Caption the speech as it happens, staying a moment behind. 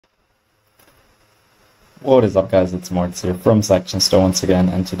What is up, guys? It's Moritz here from Section Store once again,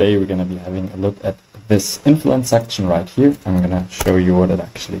 and today we're going to be having a look at this influence section right here. I'm going to show you what it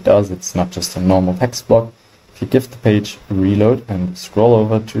actually does. It's not just a normal text block. If you give the page a reload and scroll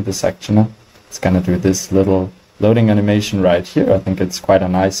over to the sectioner, it's going to do this little loading animation right here. I think it's quite a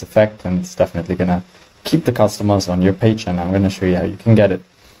nice effect, and it's definitely going to keep the customers on your page, and I'm going to show you how you can get it.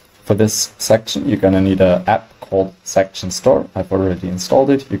 For this section, you're going to need an app called Section Store. I've already installed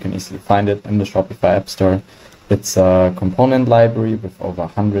it. You can easily find it in the Shopify App Store. It's a component library with over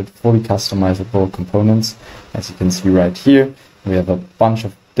 100 fully customizable components. As you can see right here, we have a bunch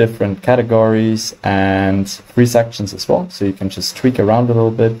of different categories and free sections as well. So you can just tweak around a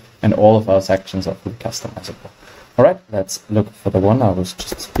little bit, and all of our sections are fully customizable. All right, let's look for the one I was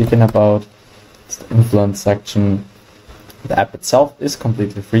just speaking about. It's the influence section. The app itself is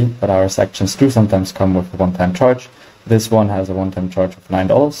completely free, but our sections do sometimes come with a one-time charge. This one has a one-time charge of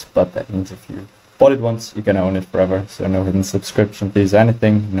 $9, but that means if you bought it once, you're gonna own it forever. So no hidden subscription fees or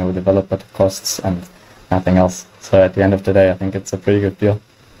anything, no developer costs, and nothing else. So at the end of the day, I think it's a pretty good deal.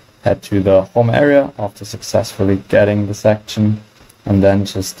 Head to the home area after successfully getting the section, and then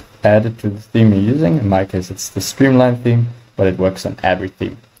just add it to the theme you're using. In my case, it's the Streamline theme, but it works on every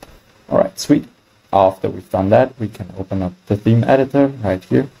theme. All right, sweet. After we've done that, we can open up the theme editor right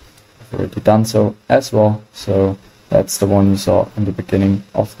here. I've already done so as well. So that's the one you saw in the beginning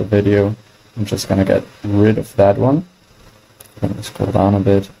of the video. I'm just gonna get rid of that one. I'm gonna scroll down a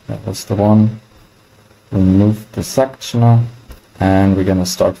bit. That was the one. Remove the sectioner, and we're gonna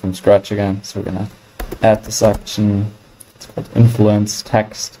start from scratch again. So we're gonna add the section. It's called influence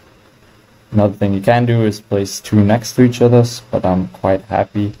text. Another thing you can do is place two next to each other, but I'm quite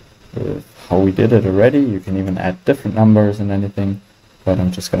happy with how we did it already. You can even add different numbers and anything, but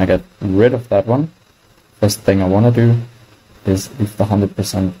I'm just gonna get rid of that one. First thing I wanna do is leave the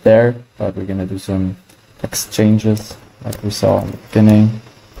 100% there, but we're gonna do some text changes like we saw in the beginning.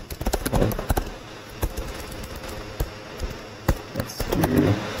 Let's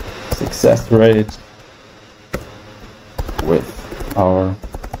do success rate with our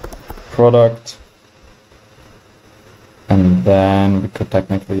product. And then we could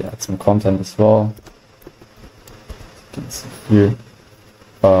technically add some content as well, as you can see here.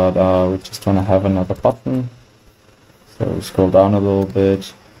 But we just want to have another button. So we scroll down a little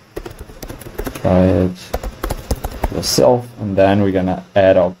bit, try it yourself, and then we're gonna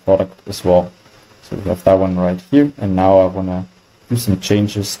add our product as well. So we have that one right here, and now I want to do some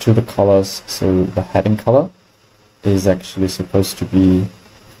changes to the colors. So the heading color is actually supposed to be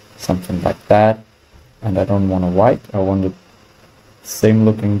something like that. And I don't want a white, I want the same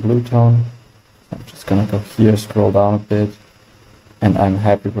looking blue tone. I'm just gonna go here, scroll down a bit, and I'm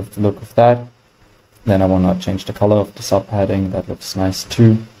happy with the look of that. Then I wanna change the color of the subheading, that looks nice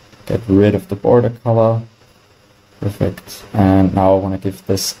too. Get rid of the border color, perfect. And now I wanna give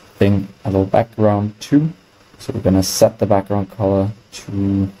this thing a little background too. So we're gonna set the background color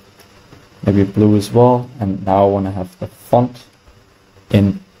to maybe blue as well. And now I wanna have the font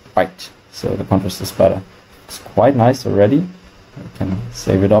in white. So the contrast is better. It's quite nice already. I can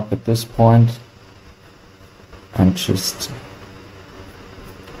save it up at this point and just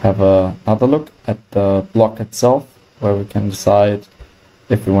have another look at the block itself, where we can decide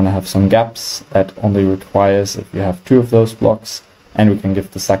if we want to have some gaps. That only requires if you have two of those blocks, and we can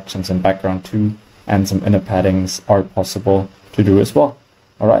give the sections in background too, and some inner paddings are possible to do as well.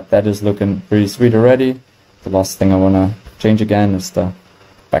 Alright, that is looking pretty sweet already. The last thing I want to change again is the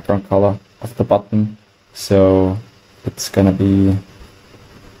background color of the button. So it's gonna be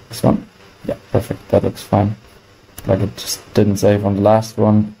this one. Yeah, perfect. That looks fine. Like it just didn't save on the last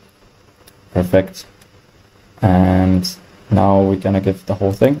one. Perfect. And now we're gonna give the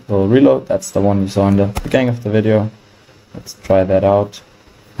whole thing a little reload. That's the one you saw in the beginning of the video. Let's try that out.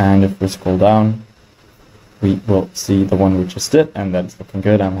 And if we scroll down, we will see the one we just did, and that's looking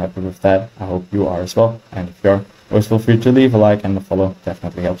good. I'm happy with that. I hope you are as well. And if you are, always feel free to leave a like and a follow.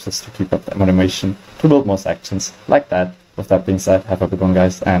 Definitely helps us to keep up that motivation to build more sections like that. With that being said, have a good one,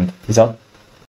 guys, and peace out.